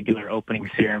a regular opening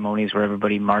ceremonies where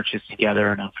everybody marches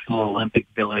together in a full Olympic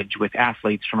village with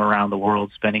athletes from around the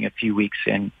world spending a few weeks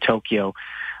in Tokyo.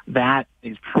 That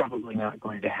is probably not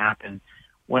going to happen.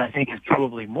 What I think is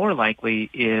probably more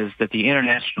likely is that the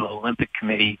International Olympic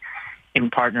Committee, in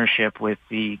partnership with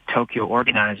the Tokyo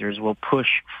organizers, will push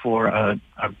for a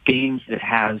games that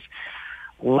has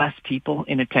less people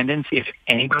in attendance, if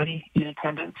anybody in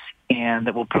attendance, and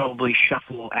that will probably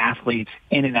shuffle athletes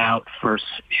in and out for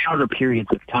shorter periods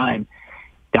of time,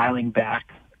 dialing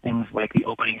back things like the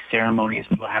opening ceremonies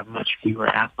that will have much fewer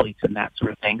athletes and that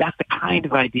sort of thing. That's the kind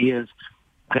of ideas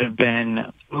that have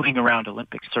been moving around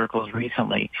Olympic circles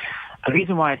recently. The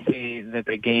reason why I say that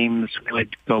the games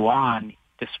would go on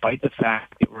despite the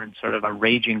fact that we're in sort of a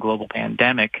raging global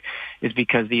pandemic, is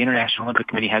because the International Olympic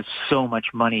Committee has so much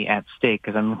money at stake.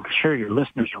 Because I'm sure your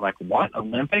listeners are like, what,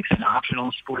 Olympics, an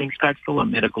optional sporting spectacle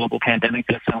amid a global pandemic?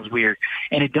 That sounds weird.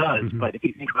 And it does, but if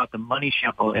you think about the money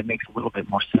shuffle, it makes a little bit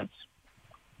more sense.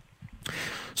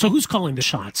 So who's calling the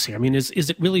shots here? I mean, is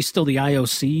it really still the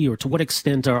IOC, or to what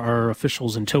extent are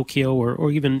officials in Tokyo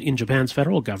or even in Japan's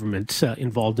federal government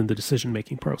involved in the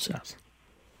decision-making process?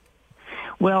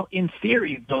 Well, in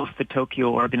theory, both the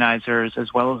Tokyo organizers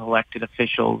as well as elected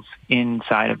officials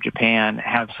inside of Japan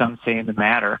have some say in the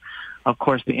matter. Of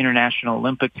course, the International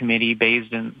Olympic Committee,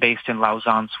 based in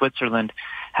Lausanne, Switzerland,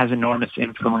 has enormous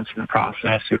influence in the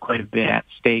process, with quite a bit at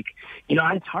stake. You know,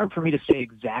 it's hard for me to say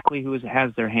exactly who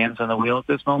has their hands on the wheel at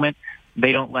this moment.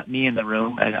 They don't let me in the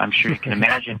room, as I'm sure you can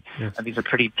imagine. Yes. These are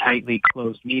pretty tightly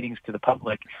closed meetings to the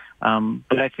public.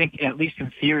 But I think, at least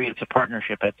in theory, it's a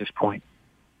partnership at this point.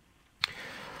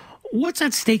 What's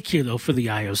at stake here, though, for the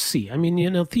IOC? I mean, you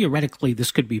know, theoretically, this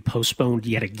could be postponed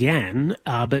yet again,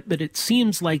 but it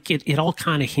seems like it all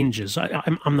kind of hinges.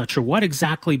 I'm not sure what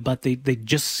exactly, but they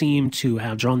just seem to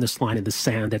have drawn this line in the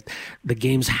sand that the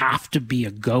games have to be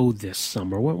a go this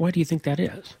summer. Why do you think that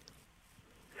is?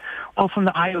 Well, from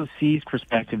the IOC's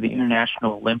perspective, the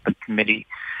International Olympic Committee,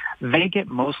 they get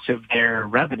most of their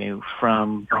revenue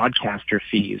from broadcaster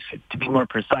fees. To be more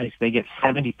precise, they get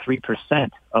 73%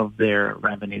 of their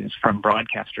revenues from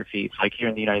broadcaster fees. Like here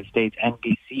in the United States,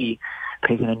 NBC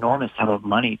pays an enormous sum of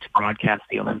money to broadcast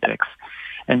the Olympics.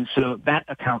 And so that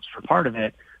accounts for part of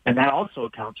it. And that also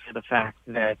accounts for the fact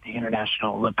that the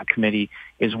International Olympic Committee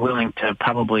is willing to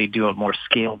probably do a more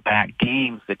scaled-back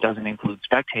games that doesn't include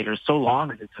spectators, so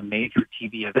long as it's a major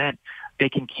TV event. They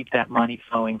can keep that money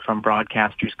flowing from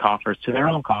broadcasters' coffers to their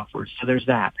own coffers. So there's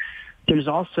that. There's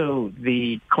also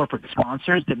the corporate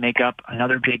sponsors that make up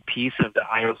another big piece of the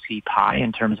IOC pie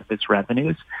in terms of its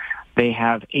revenues. They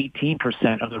have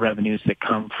 18% of the revenues that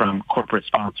come from corporate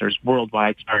sponsors,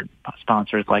 worldwide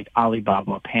sponsors like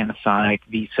Alibaba, Panasonic,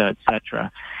 Visa,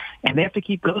 etc. And they have to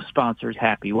keep those sponsors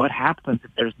happy. What happens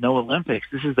if there's no Olympics?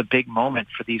 This is the big moment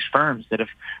for these firms that have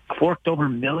forked over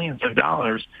millions of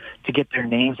dollars to get their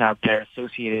names out there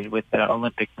associated with the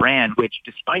Olympic brand, which,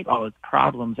 despite all its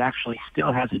problems, actually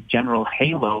still has a general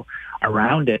halo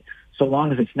around it. So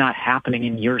long as it's not happening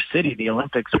in your city, the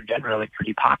Olympics are generally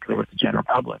pretty popular with the general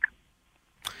public.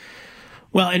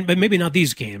 Well, but maybe not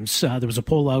these games. There was a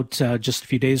poll out just a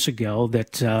few days ago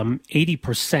that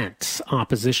 80%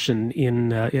 opposition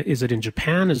is it in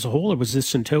Japan as a whole, or was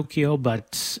this in Tokyo?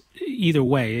 But either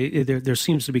way, there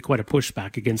seems to be quite a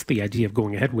pushback against the idea of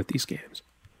going ahead with these games.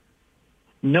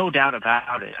 No doubt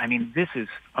about it. I mean, this is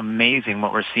amazing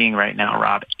what we're seeing right now,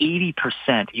 Rob. 80%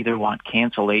 either want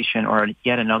cancellation or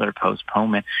yet another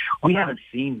postponement. We haven't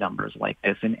seen numbers like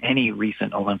this in any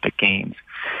recent Olympic Games.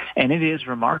 And it is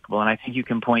remarkable, and I think you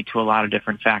can point to a lot of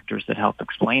different factors that help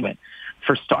explain it.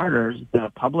 For starters,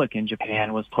 the public in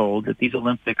Japan was told that these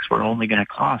Olympics were only going to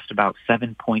cost about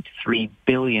 $7.3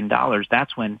 billion.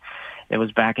 That's when it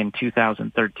was back in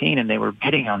 2013, and they were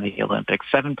bidding on the Olympics,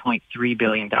 $7.3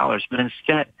 billion. But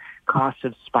instead, costs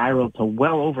have spiraled to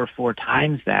well over 4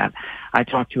 times that. I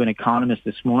talked to an economist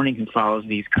this morning who follows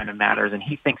these kind of matters, and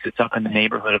he thinks it's up in the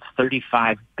neighborhood of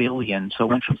 $35 billion. So it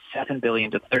went from $7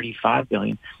 billion to $35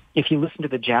 billion. If you listen to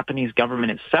the Japanese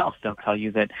government itself, they'll tell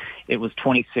you that it was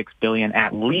 $26 billion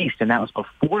at least, and that was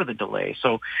before the delay.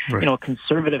 So, right. You know, a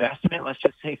conservative estimate, let's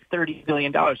just say $30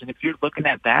 billion. And if you're looking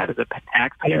at that as a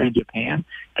taxpayer in Japan,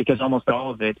 because almost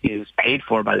all of it is paid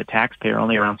for by the taxpayer,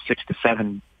 only around $6 to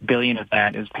 $7 billion of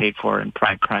that is paid for in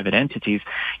private entities,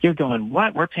 you're going,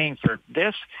 what? We're paying for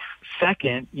this?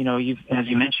 Second, you know, as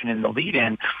you mentioned in the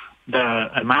lead-in,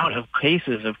 the amount of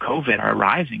cases of COVID are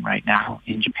rising right now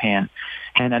in Japan.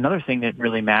 And another thing that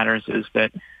really matters is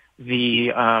that the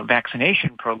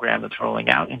vaccination program that's rolling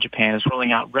out in Japan is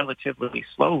rolling out relatively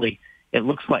slowly. It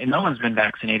looks like no one's been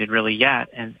vaccinated really yet,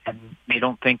 and they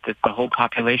don't think that the whole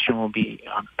population will be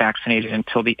vaccinated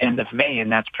until the end of May,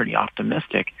 and that's pretty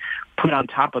optimistic. Put on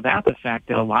top of that the fact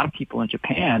that a lot of people in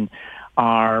Japan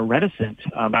are reticent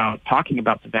about talking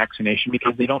about the vaccination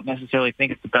because they don't necessarily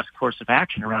think it's the best course of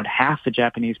action. Around half the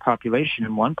Japanese population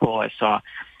in one poll I saw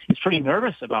is pretty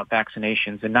nervous about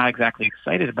vaccinations and not exactly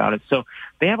excited about it. So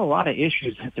they have a lot of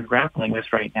issues that they're grappling with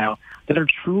right now that are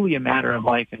truly a matter of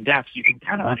life and death. So you can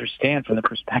kind of understand from the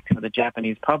perspective of the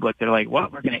Japanese public, they're like,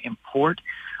 what, we're going to import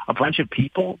a bunch of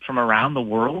people from around the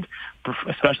world,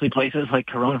 especially places like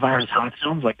coronavirus hot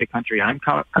zones, like the country I'm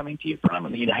coming to you from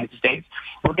in the United States.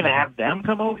 We're going to have them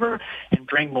come over and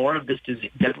bring more of this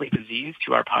deadly disease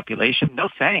to our population. No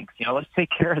thanks. Let's take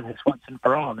care of this once and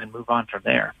for all and then move on from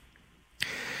there.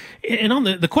 And on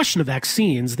the question of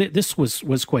vaccines, this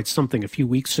was quite something a few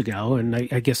weeks ago. And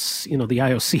I guess, the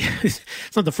IOC,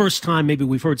 it's not the first time maybe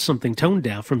we've heard something tone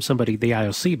deaf from somebody at the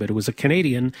IOC, but it was a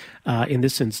Canadian, in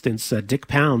this instance, Dick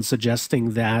Pound,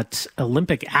 suggesting that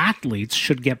Olympic athletes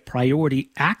should get priority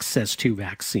access to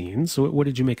vaccines. So what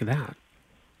did you make of that?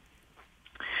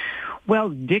 Well,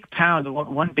 Dick Pound,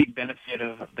 one big benefit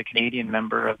of the Canadian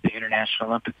member of the International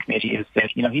Olympic Committee is that,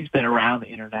 he's been around the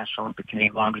International Olympic Committee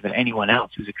longer than anyone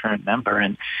else who's a current member,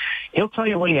 and he'll tell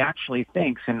you what he actually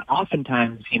thinks. And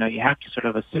oftentimes, you have to sort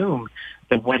of assume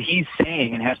that what he's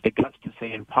saying and has the guts to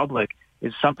say in public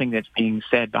is something that's being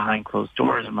said behind closed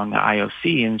doors among the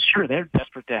IOC. And sure, they're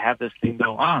desperate to have this thing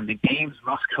go on. The games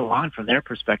must go on from their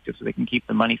perspective so they can keep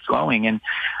the money flowing and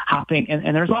hopping.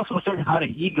 And there's also a certain amount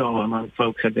of ego among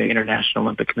folks at the International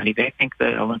Olympic Committee. They think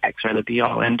the Olympics are the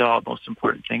be-all, end-all, most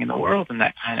important thing in the world and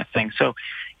that kind of thing. So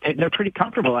they're pretty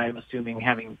comfortable, I'm assuming,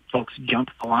 having folks jump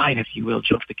the line, if you will,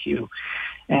 jump the queue.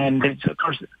 And it's, of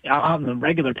course, on the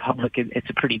regular public, it's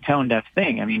a pretty tone-deaf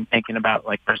thing. I mean, thinking about,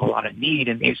 there's a lot of need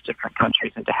in these different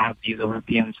countries, and to have these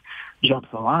Olympians jump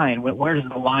the line, where does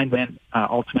the line then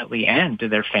ultimately end? Do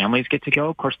their families get to go?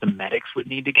 Of course, the medics would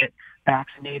need to get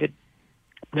vaccinated.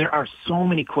 There are so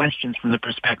many questions from the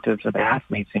perspectives of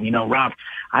athletes. And, Rob,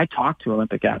 I talk to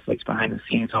Olympic athletes behind the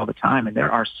scenes all the time, and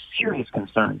there are serious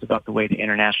concerns about the way the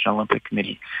International Olympic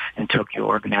Committee and Tokyo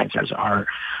organizers are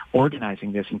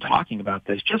organizing this and talking about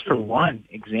this. Just for one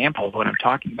example of what I'm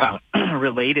talking about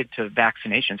related to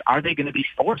vaccinations, are they going to be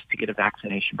forced to get a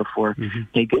vaccination before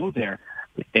they go there?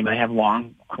 They might have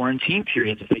long quarantine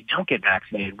periods if they don't get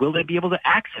vaccinated. Will they be able to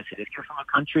access it? If you're from a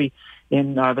country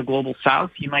in the global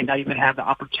south, you might not even have the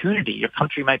opportunity. Your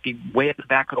country might be way at the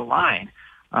back of the line,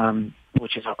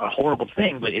 which is a horrible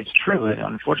thing, but it's true,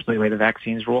 unfortunately, the way the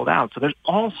vaccine's rolled out. So there's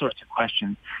all sorts of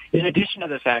questions, in addition to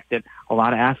the fact that a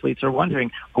lot of athletes are wondering,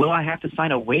 will I have to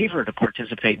sign a waiver to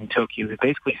participate in Tokyo? It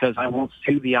basically says I won't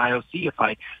sue the IOC if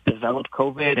I develop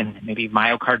COVID and maybe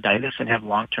myocarditis and have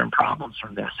long-term problems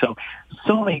from this.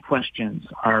 So many questions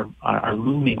are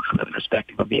looming from the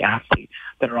perspective of the athlete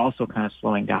that are also kind of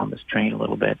slowing down this train a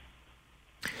little bit.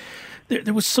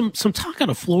 There was some talk out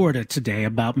of Florida today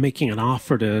about making an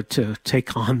offer to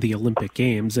take on the Olympic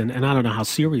Games, and I don't know how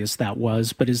serious that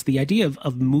was, but is the idea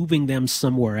of moving them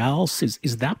somewhere else,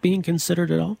 is that being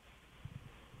considered at all?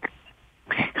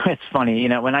 It's funny,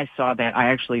 when I saw that,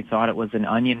 I actually thought it was an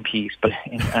Onion piece, but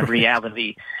in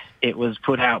reality, it was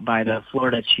put out by the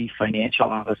Florida Chief Financial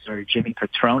Officer, Jimmy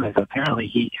Patronis. Apparently,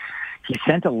 he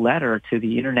sent a letter to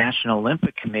the International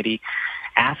Olympic Committee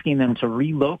asking them to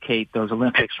relocate those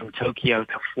Olympics from Tokyo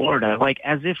to Florida,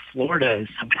 as if Florida is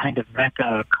some kind of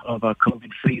mecca of a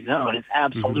COVID-free zone. It's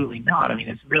absolutely not. I mean,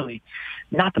 it's really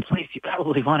not the place you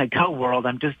probably want to go, world.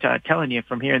 I'm just telling you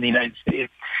from here in the United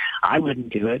States, I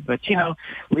wouldn't do it. But,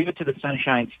 leave it to the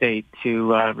Sunshine State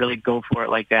to really go for it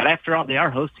like that. After all, they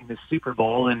are hosting the Super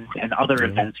Bowl and other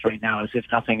events right now as if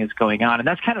nothing is going on. And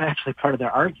that's kind of actually part of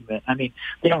their argument. I mean,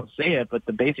 they don't say it, but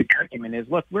the basic argument is,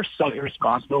 look, we're so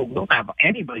irresponsible. We'll have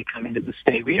anybody come into the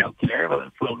state. We don't care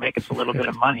if we'll make us a little bit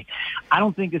of money. I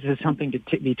don't think this is something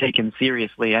to be taken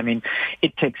seriously. I mean,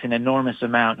 it takes an enormous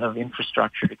amount of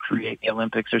infrastructure to create the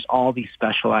Olympics. There's all these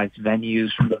specialized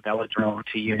venues from the velodrome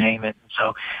to you name it.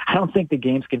 So I don't think the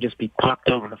games can just be popped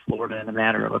over to Florida in a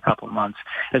matter of a couple of months,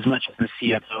 as much as the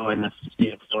CFO and the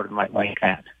state of Florida might like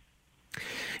that.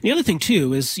 The other thing,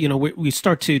 too, is, we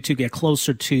start to get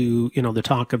closer to, the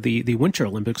talk of the Winter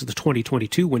Olympics, the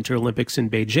 2022 Winter Olympics in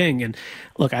Beijing. And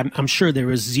look, I'm sure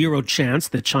there is zero chance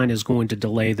that China is going to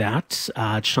delay that.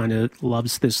 China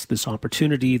loves this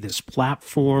opportunity, this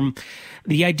platform.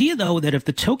 The idea, though, that if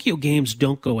the Tokyo Games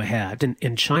don't go ahead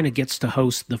and China gets to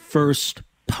host the first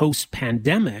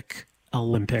post-pandemic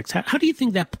Olympics. How do you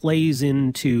think that plays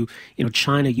into,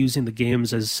 China using the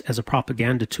games as a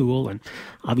propaganda tool? And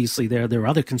obviously there are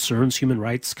other concerns, human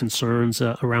rights concerns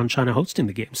around China hosting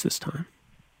the games this time.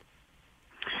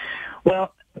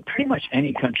 Well, pretty much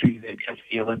any country that gets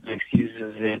the Olympics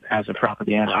uses it as a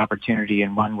propaganda opportunity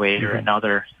in one way or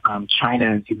another.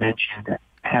 China, as you mentioned,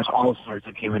 has all sorts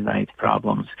of human rights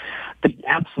problems. But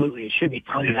absolutely, it should be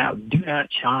pointed out, do not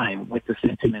chime with the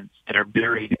sentiments that are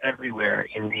buried everywhere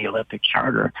in the Olympic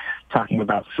Charter, talking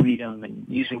about freedom and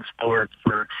using sport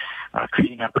for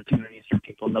creating opportunities for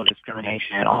people, no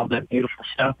discrimination, and all that beautiful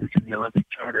stuff that's in the Olympic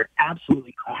Charter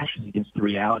absolutely clashes against the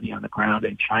reality on the ground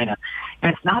in China.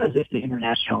 And it's not as if the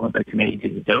International Olympic Committee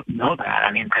didn't know that.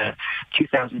 I mean, the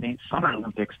 2008 Summer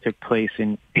Olympics took place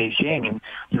in Beijing, and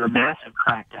there were massive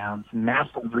crackdowns,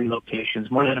 massive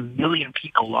relocations. More than 1 million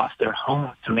people lost their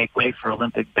homes to make way for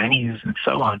Olympic venues and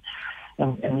so on.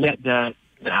 And yet the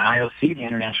IOC, the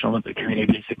International Olympic Committee,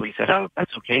 basically said, oh,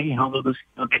 that's okay.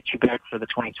 They'll get you back for the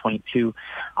 2022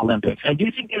 Olympics. I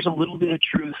do think there's a little bit of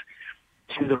truth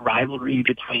to the rivalry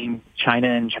between China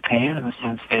and Japan, in the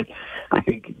sense that I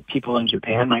think people in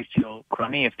Japan might feel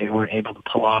crummy if they weren't able to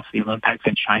pull off the Olympics,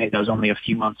 and China does only a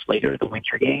few months later, the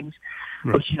Winter Games.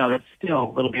 But, that's still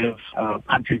a little bit of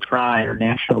country pride or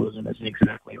nationalism isn't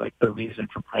exactly like the reason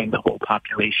for putting the whole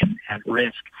population at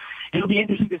risk. It'll be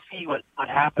interesting to see what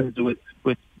happens with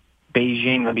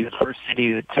Beijing. It'll be the first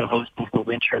city to host both the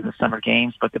Winter and the Summer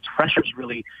Games, but the pressure's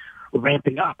really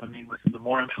ramping up. I mean, with the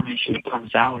more information that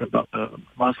comes out about the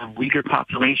Muslim Uyghur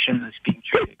population that's being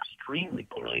treated extremely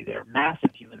poorly, there are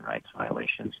massive human rights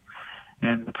violations.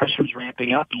 And the pressure is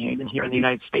ramping up. Even here in the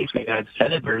United States, we've had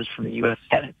senators from the U.S.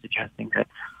 Senate suggesting that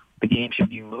the game should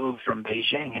be moved from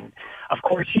Beijing. And, of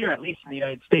course, here, at least in the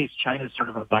United States, China is sort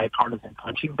of a bipartisan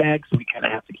punching bag, so we kind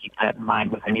of have to keep that in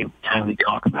mind with any time we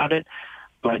talk about it.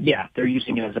 But, yeah, they're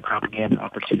using it as a propaganda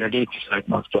opportunity, just like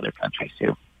most other countries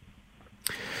do.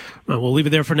 Well, we'll leave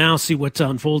it there for now, see what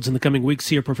unfolds in the coming weeks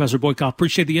here. Professor Boykoff,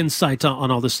 appreciate the insight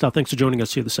on all this stuff. Thanks for joining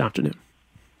us here this afternoon.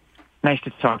 Nice to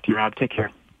talk to you, Rob. Take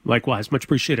care. Likewise, much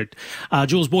appreciated.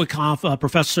 Jules Boykoff,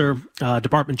 professor,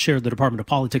 department chair of the Department of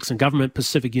Politics and Government,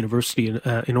 Pacific University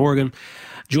in Oregon,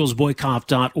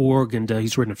 julesboykoff.org, and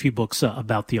he's written a few books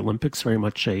about the Olympics, very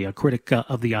much a critic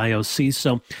of the IOC.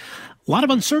 So a lot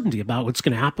of uncertainty about what's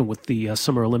going to happen with the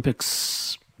Summer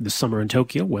Olympics this summer in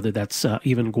Tokyo, whether that's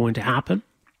even going to happen.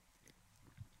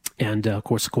 And, of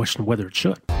course, the question of whether it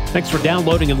should. Thanks for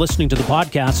downloading and listening to the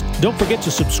podcast. Don't forget to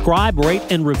subscribe, rate,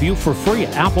 and review for free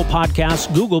at Apple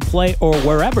Podcasts, Google Play, or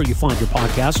wherever you find your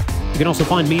podcast. You can also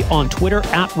find me on Twitter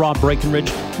at Rob Breckenridge.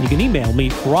 And you can email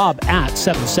me,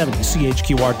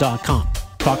 rob@770chqr.com.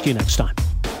 Talk to you next time.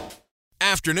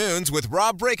 Afternoons with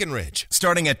Rob Breckenridge,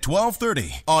 starting at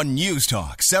 12:30 on News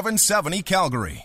Talk 770 Calgary.